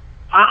 this,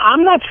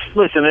 I'm not,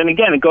 listen, and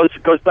again, it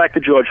goes back to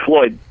George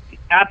Floyd.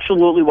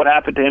 Absolutely what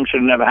happened to him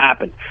should have never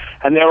happened.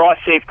 And there are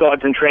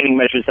safeguards and training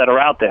measures that are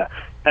out there.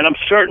 And I'm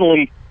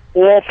certainly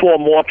all for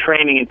more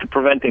training into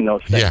preventing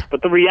those things. Yeah.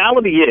 But the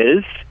reality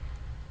is,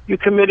 you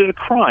committed a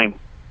crime.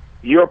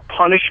 Your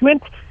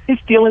punishment is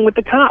dealing with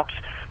the cops.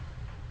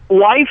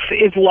 Life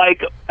is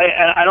like,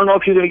 I don't know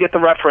if you're going to get the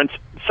reference.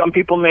 Some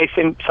people may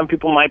say, some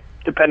people might,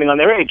 depending on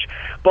their age.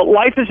 But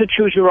life is a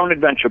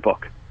choose-your-own-adventure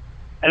book.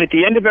 And at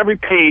the end of every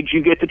page,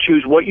 you get to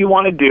choose what you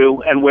want to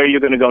do and where you're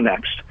going to go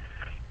next.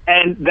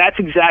 And that's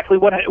exactly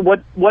what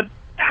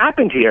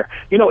happened here.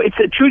 You know, it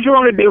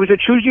was a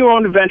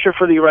choose-your-own adventure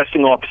for the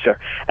arresting officer.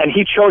 And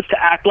he chose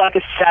to act like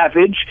a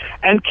savage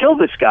and kill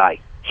this guy.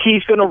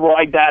 He's going to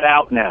ride that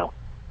out now.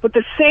 But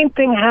the same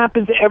thing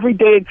happens every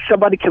day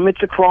somebody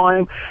commits a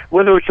crime,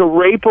 whether it's a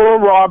rape or a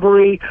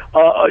robbery,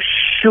 a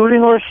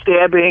shooting or a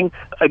stabbing,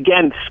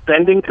 again,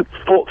 spending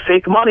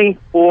fake money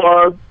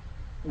or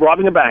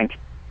robbing a bank.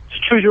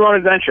 It's choose your own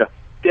adventure.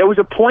 There was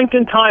a point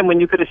in time when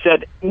you could have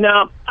said,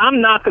 no,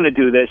 I'm not going to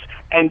do this,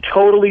 and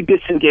totally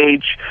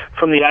disengage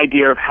from the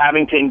idea of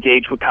having to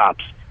engage with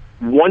cops.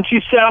 Once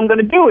you said, I'm going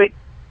to do it,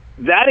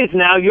 that is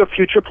now your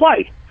future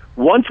play.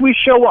 Once we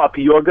show up,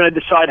 you're going to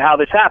decide how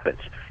this happens.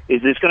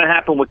 Is this going to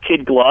happen with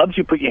kid gloves?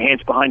 You put your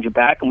hands behind your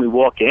back and we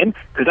walk in?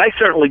 Because I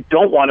certainly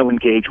don't want to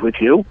engage with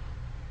you.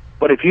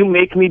 But if you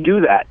make me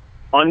do that,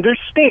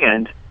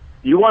 understand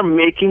you are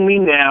making me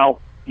now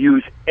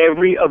use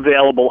every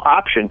available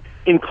option,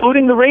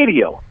 including the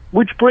radio,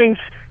 which brings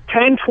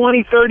 10,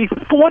 20, 30,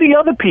 40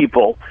 other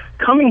people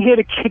coming here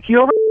to kick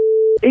your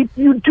ass.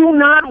 You do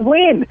not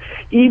win.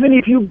 Even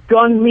if you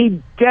gun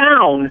me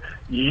down,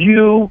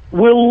 you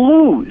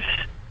will lose.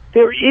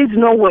 There is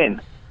no win.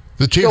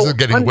 The chances of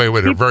getting away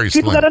with it are very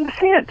slim. People got to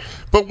understand.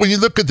 But when you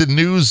look at the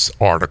news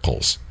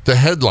articles, the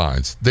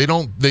headlines,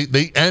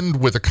 they end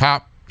with a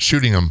cop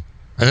shooting him,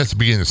 and that's the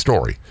beginning of the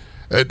story.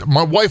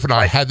 My wife and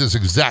I had this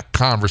exact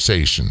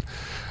conversation.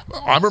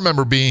 I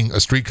remember being a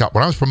street cop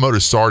when I was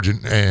promoted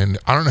sergeant, and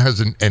I don't know how it's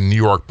in New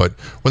York, but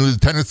when the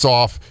lieutenant's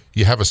off,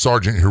 you have a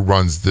sergeant who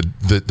runs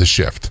the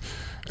shift.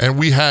 And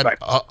we had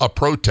a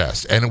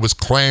protest, and it was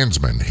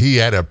Klansmen. He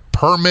had a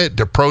permit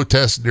to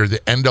protest near the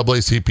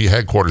NAACP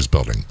headquarters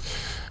building.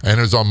 And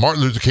it was on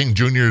Martin Luther King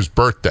Jr.'s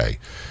birthday.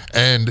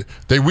 And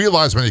they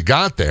realized when they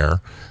got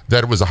there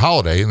that it was a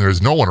holiday and there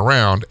was no one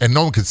around and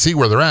no one could see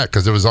where they're at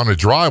because it was on a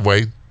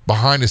driveway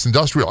behind this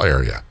industrial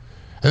area.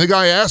 And the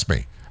guy asked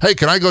me, hey,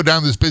 can I go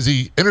down this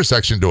busy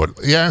intersection to it?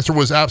 The answer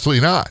was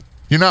absolutely not.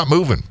 You're not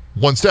moving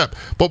one step.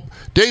 But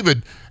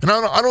David, and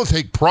I don't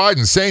take pride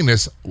in saying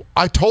this,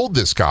 I told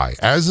this guy,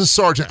 as a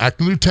sergeant,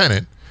 acting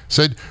lieutenant,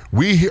 said,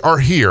 we are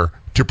here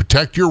to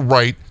protect your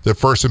right to the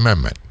First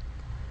Amendment.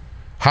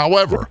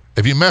 However,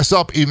 if you mess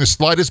up even the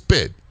slightest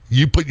bit,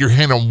 you put your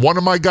hand on one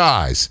of my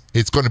guys,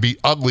 it's going to be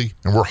ugly,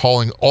 and we're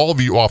hauling all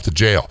of you off to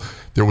jail.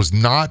 There was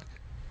not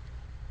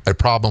a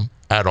problem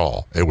at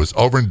all. It was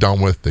over and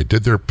done with. They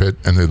did their bit,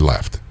 and they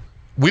left.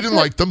 We didn't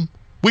like them.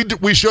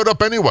 We showed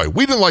up anyway.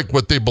 We didn't like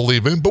what they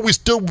believe in, but we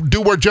still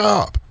do our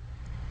job.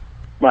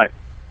 Right.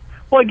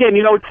 Well, again,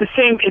 you know, it's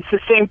the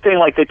same thing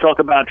like they talk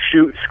about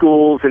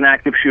schools and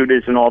active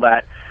shooters and all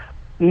that.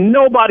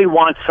 Nobody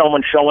wants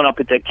someone showing up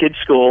at their kid's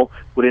school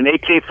with an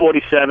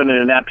AK-47 and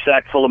a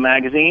knapsack full of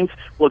magazines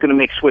looking to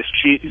make Swiss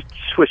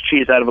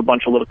cheese out of a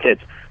bunch of little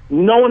kids.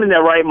 No one in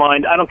their right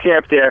mind, I don't care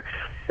if they're,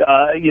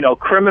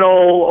 criminal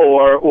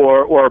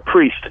or a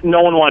priest,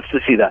 no one wants to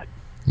see that.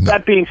 No.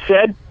 That being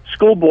said,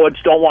 school boards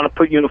don't want to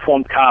put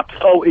uniformed cops.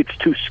 Oh, it's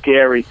too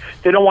scary.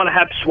 They don't want to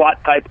have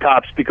SWAT-type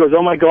cops because,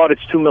 oh, my God,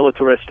 it's too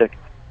militaristic.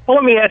 Well,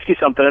 let me ask you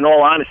something in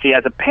all honesty.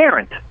 As a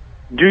parent,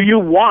 do you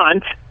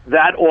want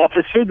that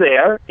officer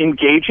there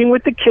engaging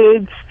with the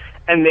kids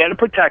and there to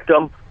protect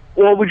them,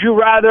 or would you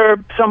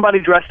rather somebody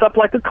dressed up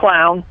like a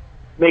clown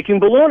making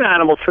balloon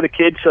animals for the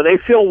kids so they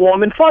feel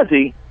warm and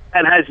fuzzy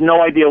and has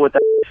no idea what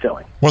they're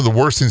doing? One of the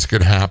worst things that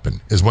could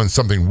happen is when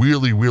something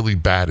really, really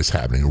bad is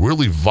happening, a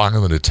really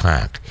violent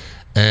attack.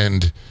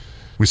 And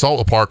we saw it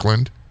with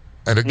Parkland.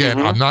 And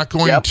again, I'm not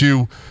going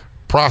to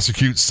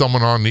prosecute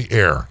someone on the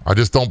air. I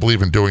just don't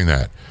believe in doing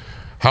that.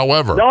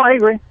 However, no, I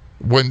agree.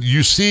 When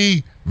you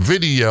see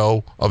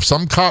video of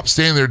some cops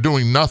standing there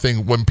doing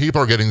nothing when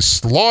people are getting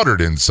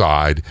slaughtered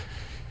inside,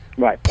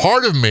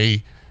 part of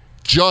me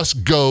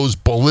just goes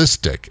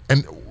ballistic.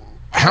 And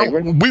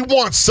we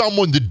want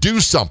someone to do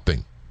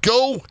something.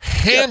 Go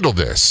handle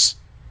this.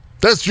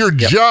 That's your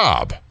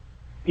job.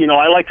 You know,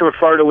 I like to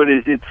refer to it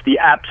as it's the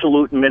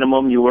absolute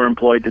minimum you were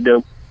employed to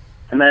do.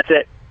 And that's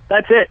it.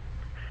 That's it.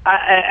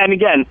 And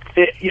again,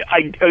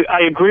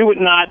 I agree with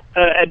not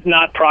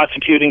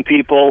prosecuting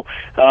people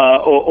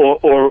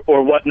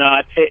or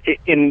whatnot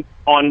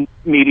on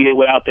media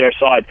without their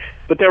side.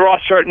 But there are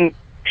certain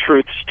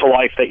truths to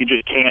life that you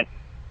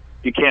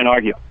can't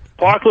argue.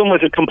 Parkland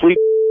was a complete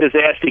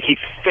disaster. He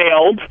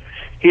failed.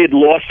 He had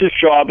lost his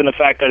job, and the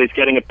fact that he's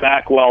getting it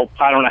back, well,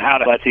 I don't know how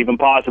that's even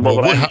possible,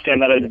 but I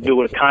understand that has to do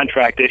with a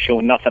contract issue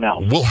and nothing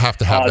else. We'll have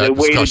to have that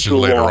discussion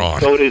later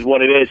on. So it is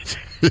what it is.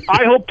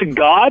 I hope to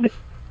God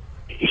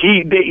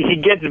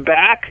he gets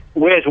back,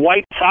 wears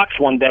white socks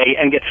one day,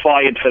 and gets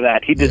fired for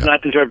that. He does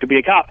not deserve to be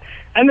a cop.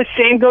 And the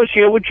same goes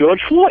here with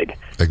George Floyd.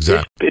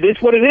 Exactly. It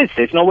is what it is.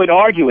 There's no way to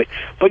argue it.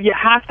 But you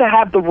have to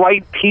have the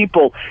right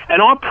people.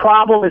 And our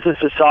problem as a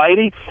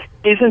society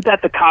isn't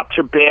that the cops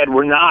are bad.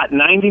 We're not.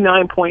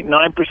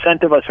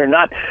 99.9% of us are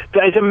not.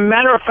 As a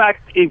matter of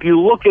fact, if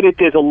you look at it,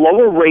 there's a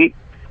lower rate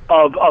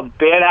of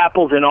bad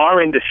apples in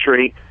our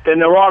industry than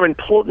there are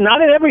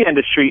not in every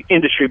industry,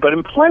 but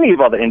in plenty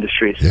of other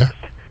industries. Yeah.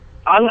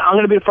 I'm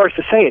going to be the first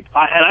to say it,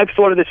 and I've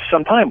thought of this for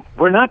some time.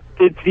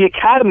 The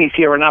academies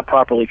here are not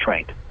properly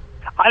trained.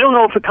 I don't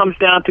know if it comes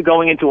down to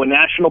going into a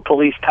national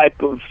police type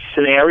of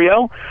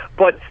scenario,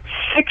 but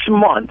 6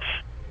 months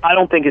I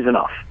don't think is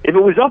enough. If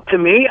it was up to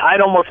me, I'd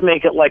almost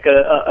make it like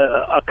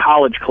a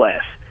college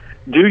class.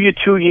 Do your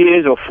 2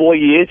 years or 4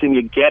 years and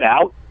you get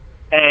out,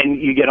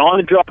 and you get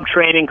on-the-job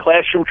training,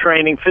 classroom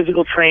training,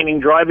 physical training,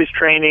 driver's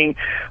training,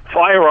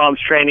 firearms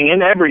training,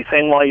 and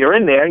everything while you're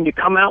in there, and you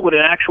come out with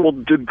an actual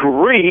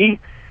degree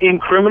in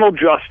criminal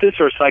justice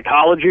or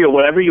psychology or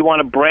whatever you want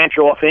to branch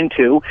off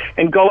into,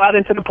 and go out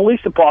into the police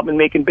department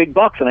making big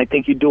bucks, and I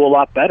think you do a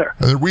lot better.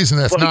 And the reason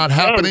that's not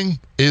happening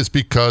is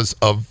because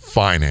of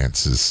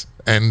finances.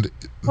 And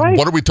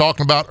what are we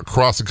talking about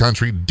across the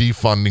country?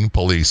 Defunding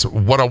police.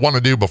 What I want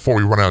to do before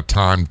we run out of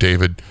time,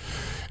 David,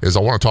 is I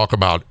want to talk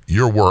about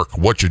your work,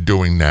 what you're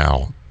doing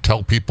now.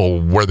 Tell people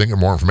where they get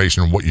more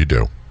information on what you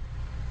do.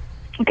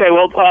 Okay,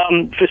 well,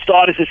 for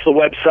starters, it's the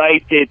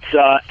website. It's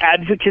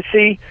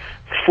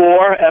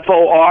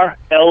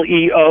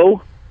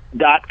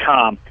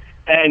advocacy4FORLEO.com.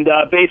 And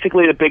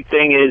basically the big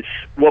thing is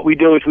what we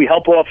do is we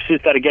help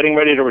officers that are getting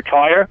ready to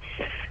retire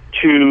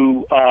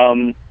to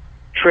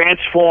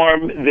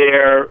transform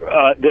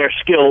their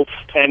skills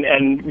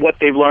and what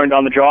they've learned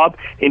on the job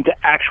into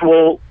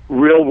actual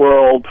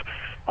real-world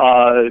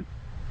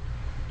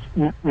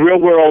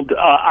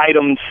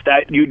items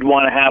that you'd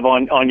want to have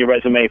on your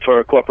resume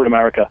for corporate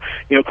America.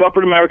 You know,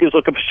 corporate America is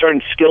looking for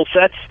certain skill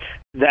sets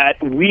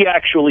that we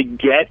actually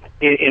get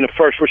in a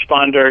first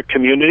responder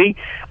community,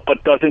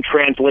 but doesn't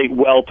translate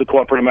well to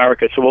corporate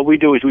America. So what we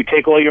do is we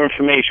take all your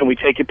information, we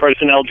take your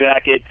personnel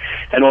jacket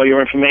and all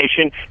your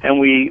information, and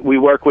we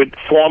work with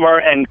former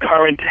and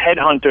current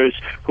headhunters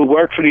who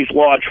work for these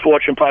large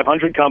Fortune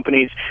 500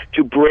 companies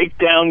to break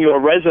down your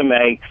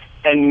resume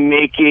and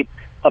make it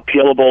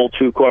appealable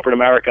to corporate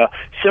America.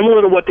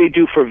 Similar to what they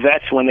do for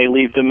vets when they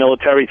leave the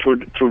military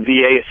through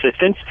VA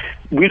assistance.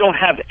 We don't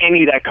have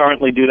any that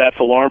currently do that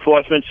for law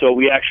enforcement, so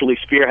we actually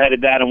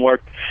spearheaded that and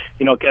worked,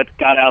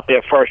 got out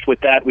there first with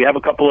that. We have a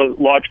couple of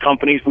large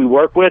companies we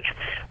work with,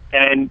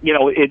 and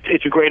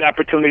it's a great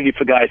opportunity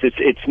for guys.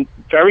 It's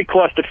very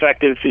cost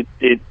effective.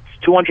 It's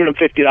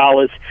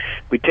 $250.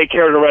 We take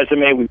care of the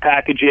resume, we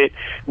package it,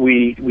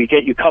 we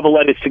get you cover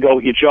letters to go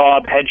with your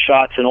job,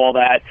 headshots and all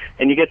that,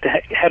 and you get to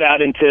head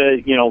out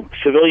into,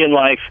 civilian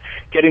life,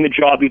 getting the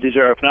job you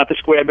deserve, not the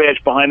square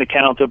badge behind the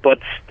counter, but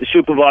the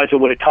supervisor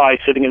with a tie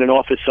sitting in an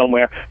office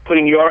somewhere,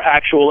 putting your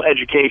actual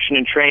education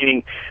and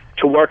training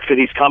to work for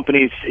these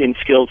companies in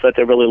skills that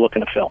they're really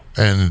looking to fill.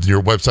 And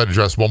your website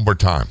address one more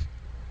time.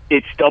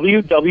 It's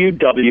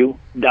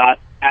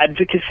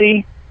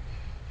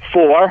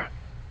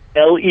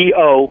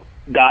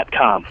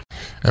www.advocacy4LEO.com.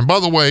 And by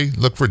the way,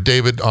 look for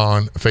David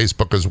on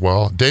Facebook as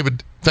well.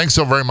 David, thanks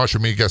so very much for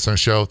being a guest on the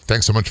show.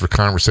 Thanks so much for the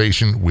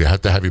conversation. We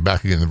have to have you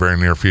back again in the very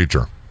near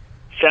future.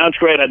 Sounds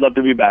great. I'd love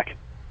to be back.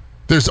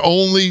 There's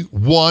only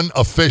one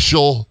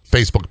official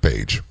Facebook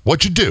page.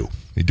 What you do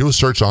a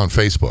search on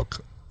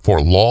Facebook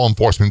for Law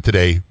Enforcement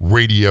Today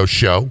radio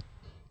show.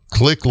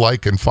 Click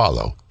like and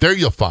follow. There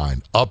you'll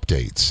find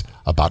updates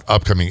about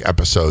upcoming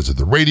episodes of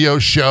the radio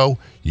show.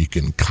 You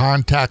can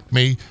contact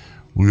me.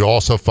 We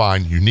also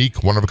find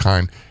unique,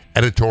 one-of-a-kind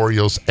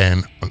editorials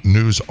and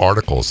news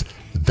articles.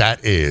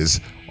 That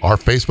is our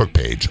Facebook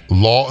page,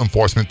 Law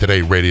Enforcement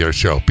Today Radio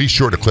Show. Be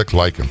sure to click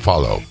like and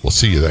follow. We'll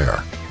see you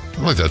there. I'd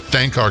like to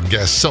thank our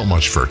guests so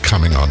much for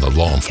coming on the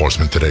Law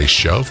Enforcement Today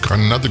Show. We've got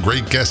another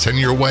great guest heading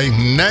your way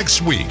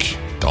next week.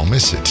 Don't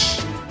miss it.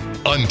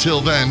 Until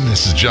then,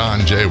 this is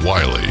John J.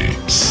 Wiley.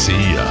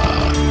 See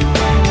ya.